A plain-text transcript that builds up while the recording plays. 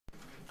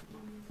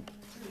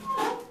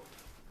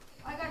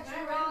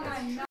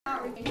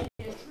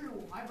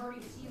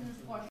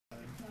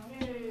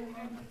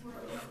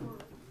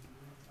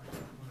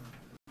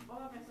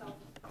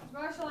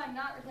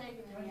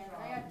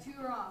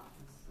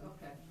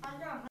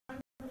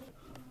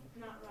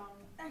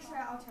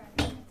I'll try.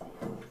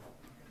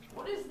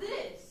 What is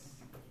this?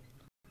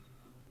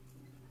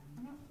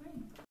 I'm not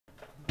playing.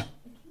 I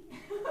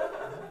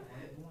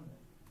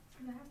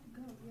have to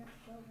go. We have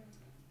to go.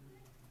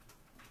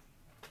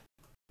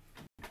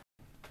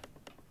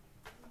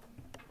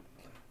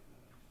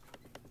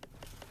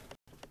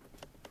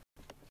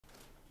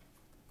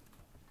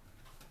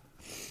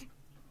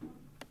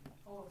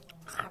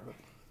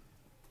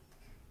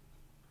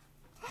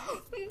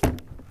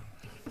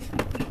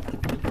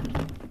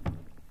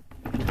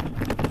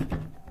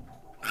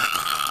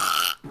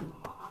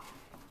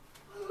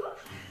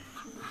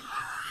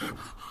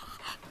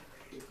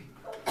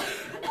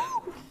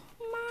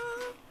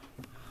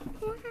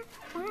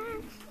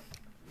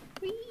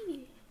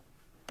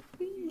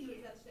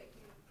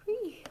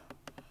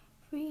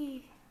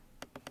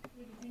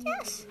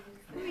 Yes.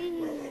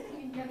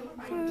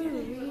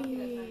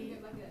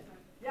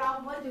 Yeah,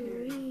 I'll let you do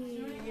it.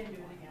 Do it again,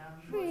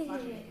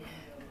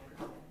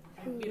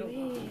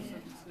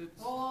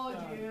 Told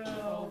you.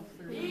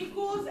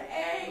 Equals 8.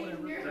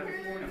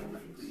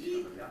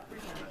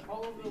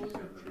 All of those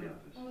are true.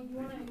 Sam,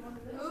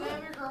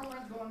 your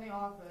girlfriend's going to the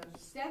office.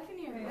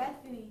 Stephanie or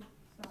Bethany?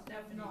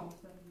 Stephanie. No,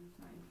 Stephanie's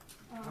fine.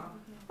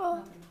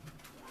 Oh.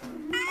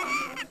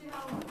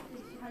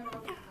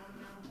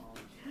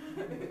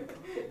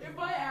 If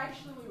I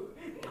actually...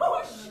 No,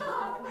 shut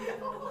up.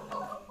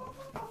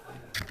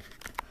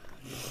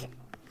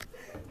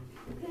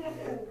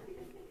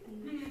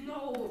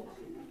 No.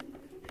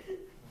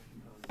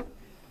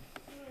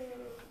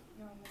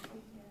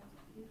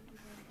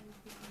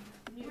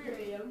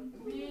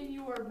 Me and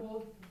you are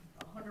both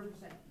 100%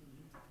 E.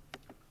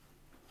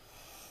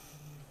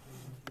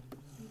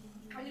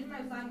 I did my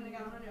assignment and I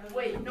got 100.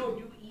 Wait, no,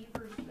 do E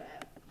versus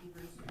F. E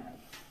versus F.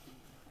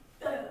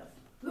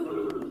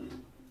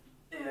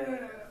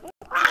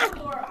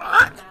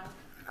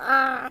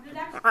 There's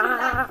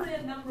actually a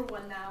number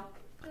one now.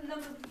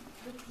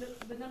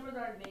 The numbers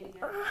aren't made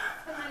yet.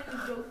 I'm not even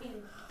joking.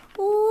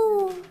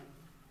 Ooh.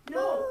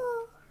 No.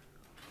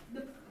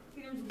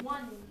 There's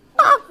one.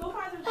 So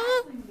far there's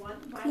actually one.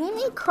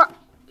 Creamy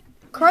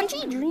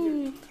crunchy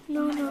dream.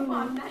 No. Come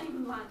on, not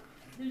even one.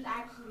 There's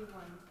actually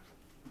one.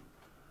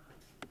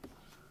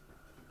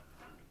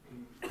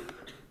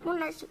 More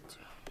nice.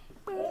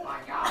 Oh my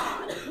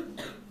god.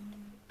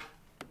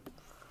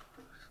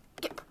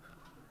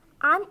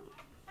 I'm.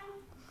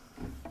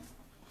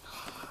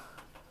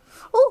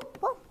 Oh,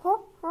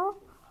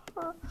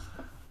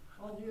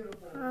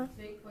 beautiful.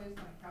 Take place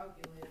on a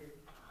calculator.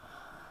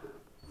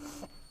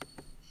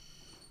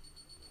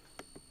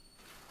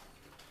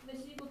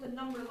 This equals to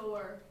number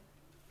lore.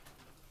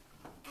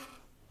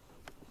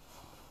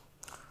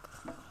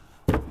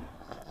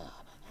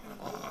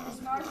 Miss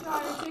Marshall, I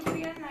took it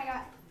again and I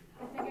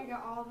think I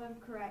got all of them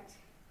correct.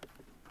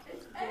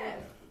 It's F.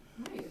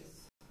 Nice.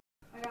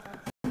 I got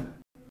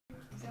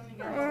so many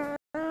guys.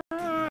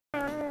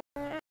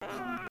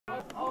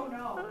 Oh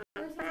no.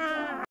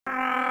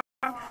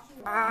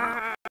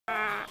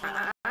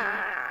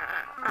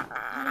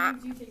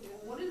 You take it.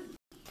 What is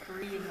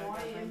 3 and I got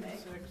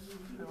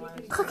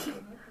 96. Cookie.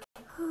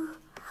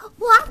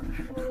 What?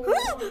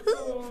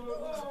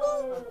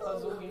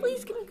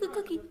 Please give me good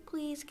cookie.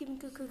 Please give me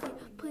good cookie.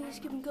 Please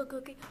give me good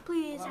cookie.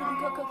 Please give me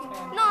good cookie.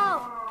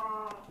 No.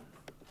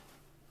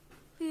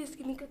 Please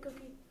give me good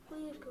cookie.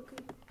 Please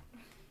cookie.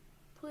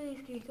 Please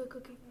give me good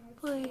cookie.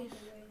 Please.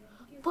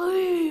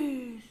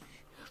 Please.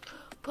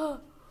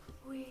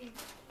 Please.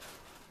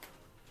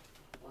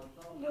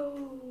 No.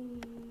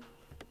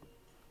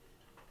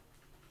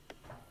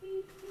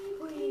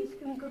 Please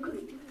give me good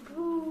cookie.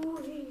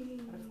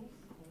 Please.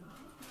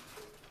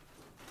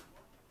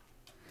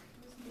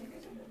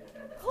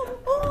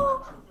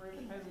 Oh. Ray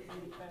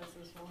hesitated past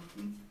this one.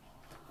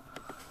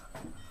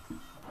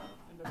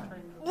 And I'm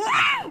trying to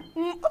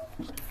beat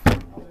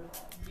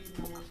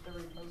almost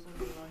every puzzle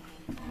that I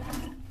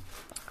can.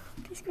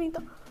 Please give me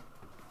the.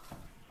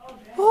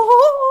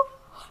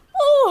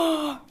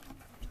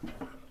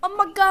 Oh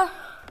my god.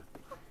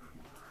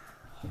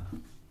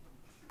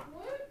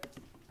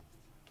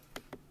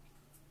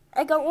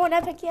 I got one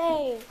epic,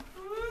 yay.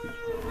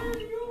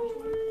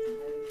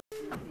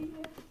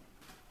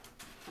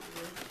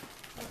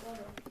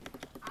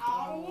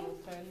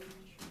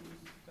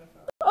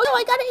 Oh no,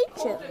 I got an 8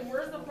 chip.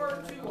 Where's the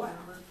part 2 at?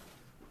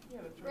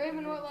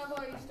 Raven, what level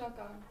are you stuck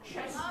on?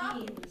 Chess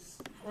games.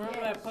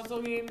 Remember that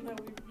puzzle game that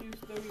you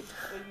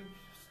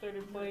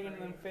started playing and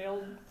then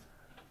failed?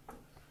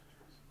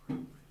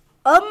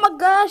 Oh my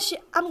gosh,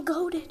 I'm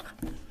goated.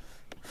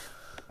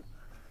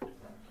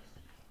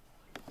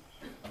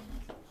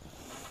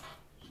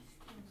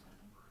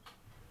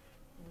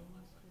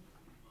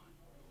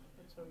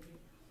 That's what we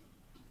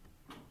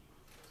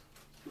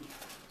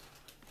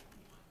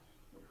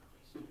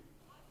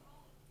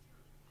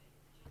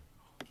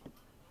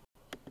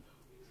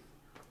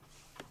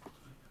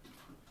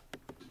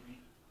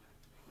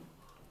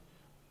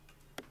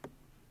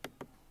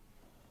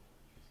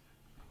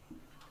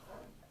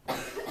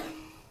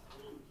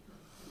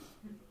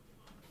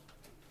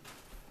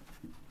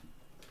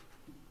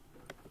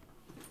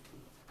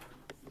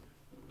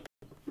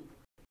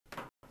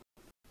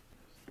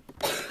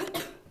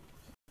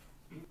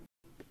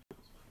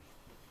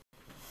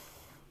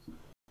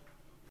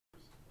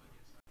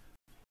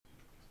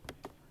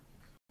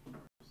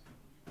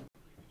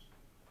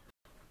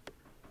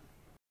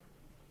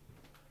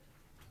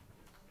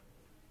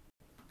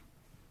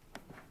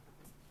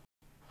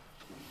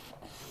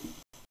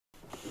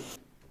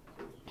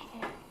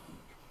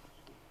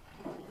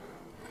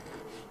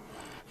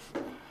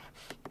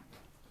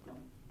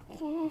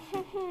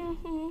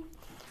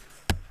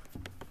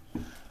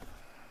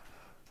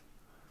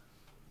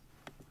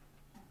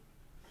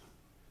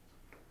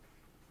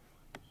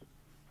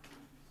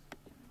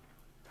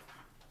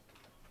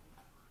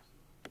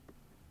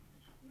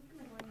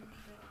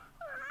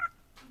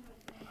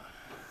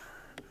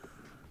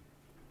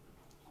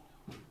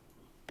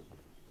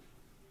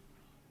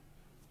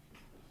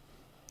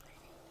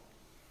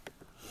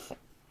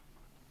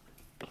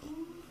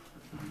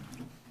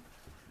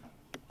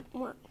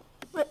What?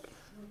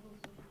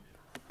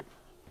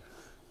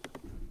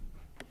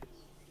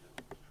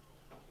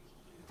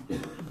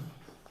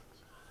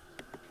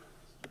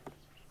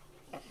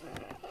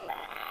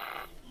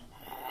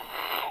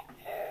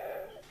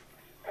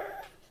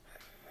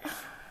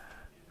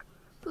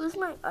 Who's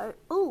my art?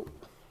 Oh,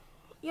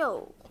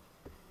 yo.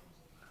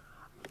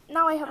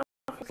 Now I have a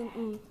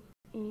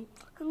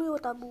Tell me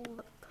what that boo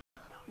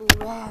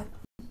red.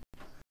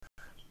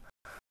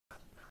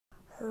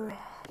 Red.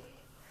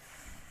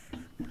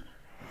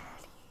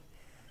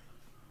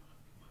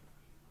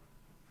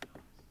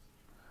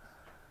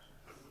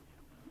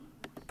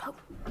 Pow.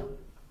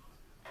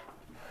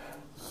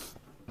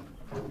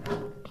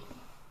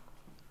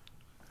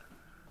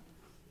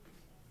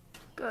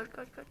 Good.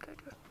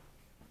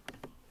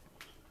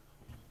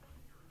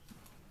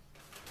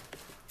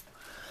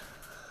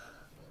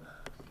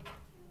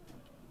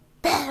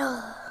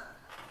 Battle.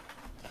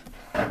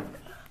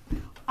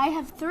 I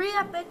have 3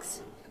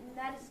 epics.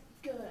 That is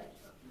good.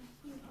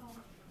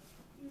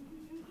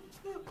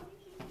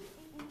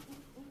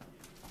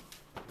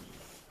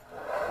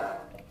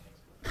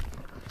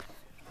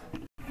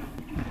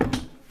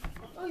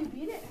 Oh, you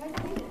beat it? How did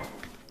you beat it?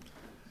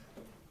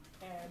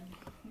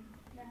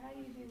 Now how do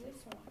you do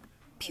this one?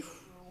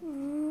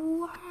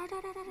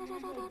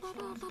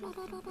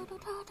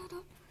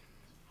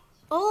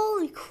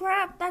 Holy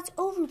crap, that's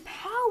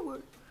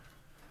overpowered.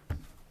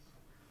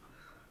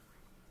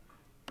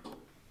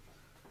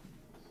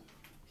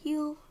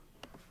 Heal.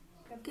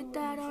 Get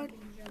that on.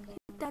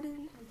 Get that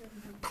in.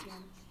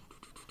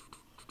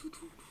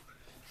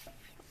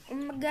 Oh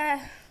my god.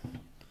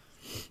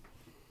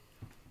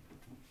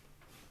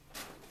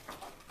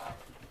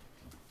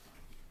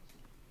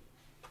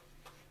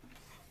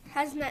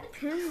 Hazmat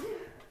pin.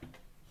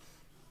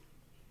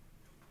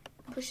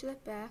 Push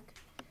that back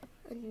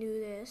and do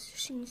this.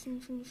 Shing.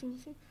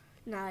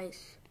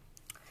 Nice.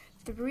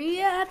 3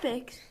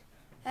 epics.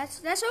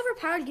 That's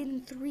overpowered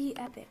getting 3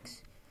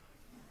 epics.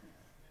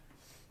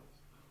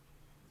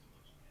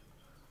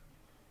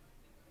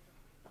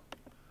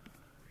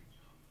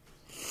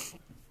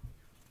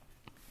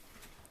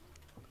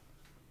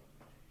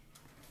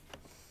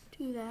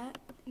 Do that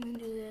and then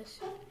do this.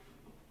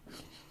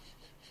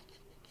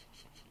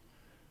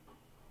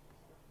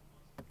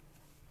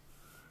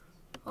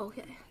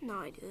 Okay, now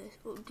I do this.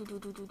 Oh, do.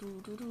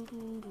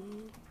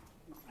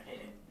 I did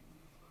it.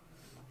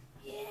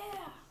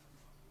 Yeah.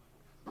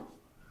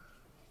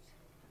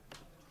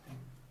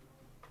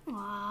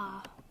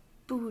 Ah,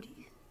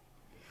 booty.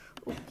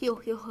 Oh, heal.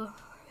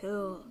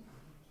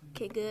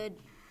 Okay, good.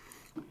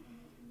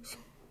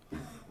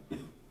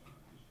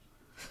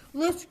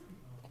 Lift.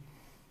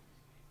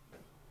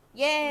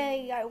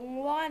 Yay, I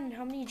won.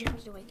 How many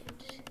gems do I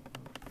get?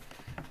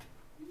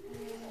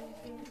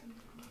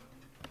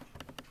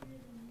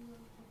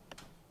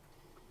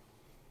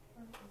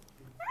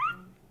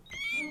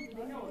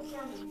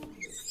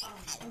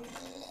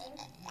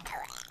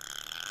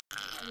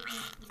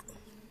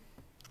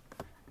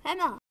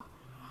 Emma.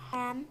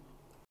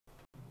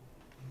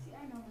 See, I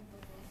know.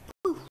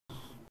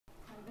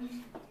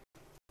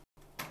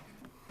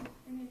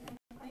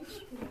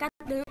 Got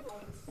the.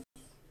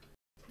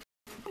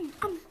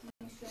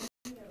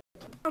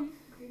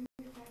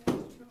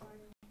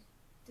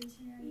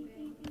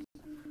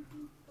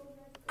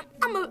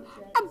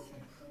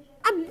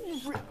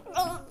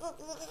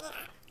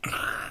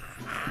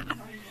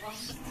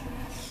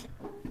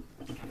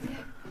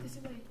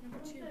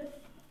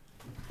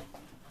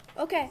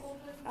 Okay,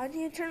 I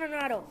need to turn on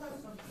auto.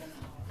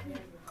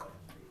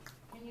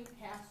 Can you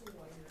pass a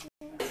wire?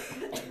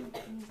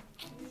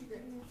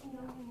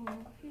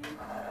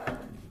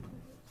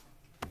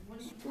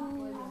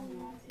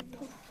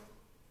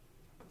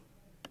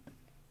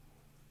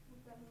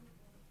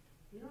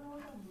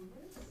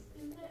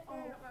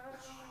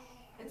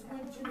 It's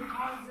when two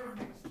pawns are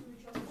next to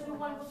each other. So the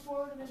one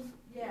before the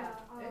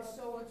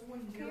It's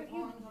when your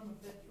pawn's on the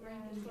 5th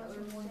ring and the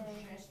other one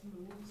just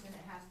moves and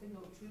it has to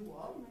go 2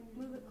 up.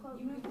 move it close.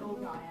 You can go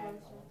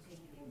diagonal.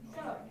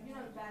 Shut up. You're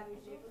not a bad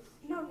shape.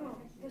 No.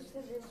 This is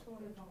this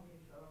one.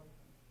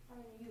 I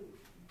mean you.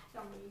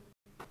 Dummy.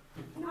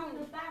 No,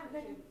 the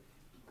battery.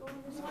 Go in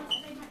this one. I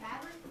think my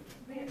battery.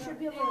 You should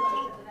be able to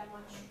change it that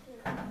much.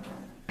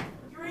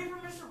 You're ready for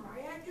Mr.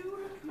 Ryak,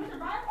 dude? Mr.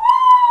 Ryan?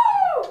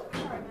 Woo!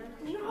 Sorry, man.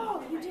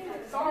 No, you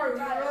didn't. Sorry, we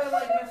really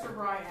like Mr.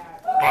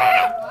 Ryak.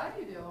 Glad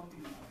you do.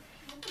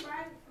 Mr.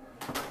 Ryan?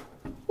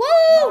 Woo!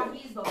 No,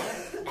 he's the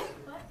best.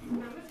 What?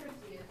 No, Mr.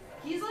 Christie is.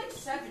 He's like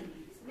 70.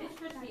 Miss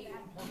Christie.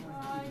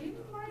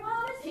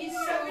 He's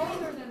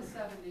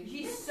 70.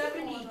 He's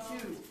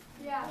 72.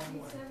 Yeah,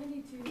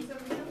 72.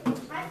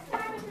 That's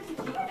time because you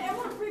can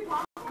everyone free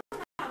popcorn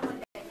now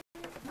one day.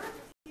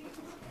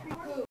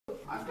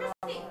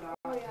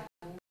 Oh, yeah.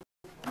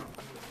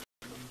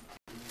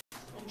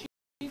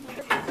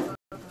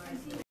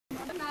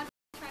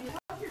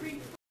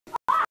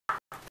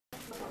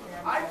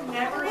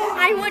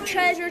 I want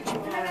treasure.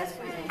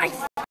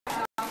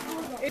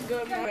 It's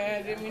good,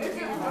 man. I mean,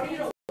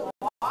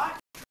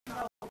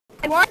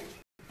 I want.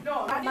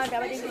 No, My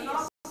bad, I didn't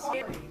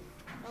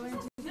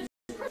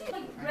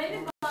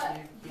Raven, but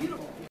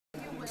beautiful.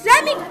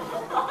 Sammy!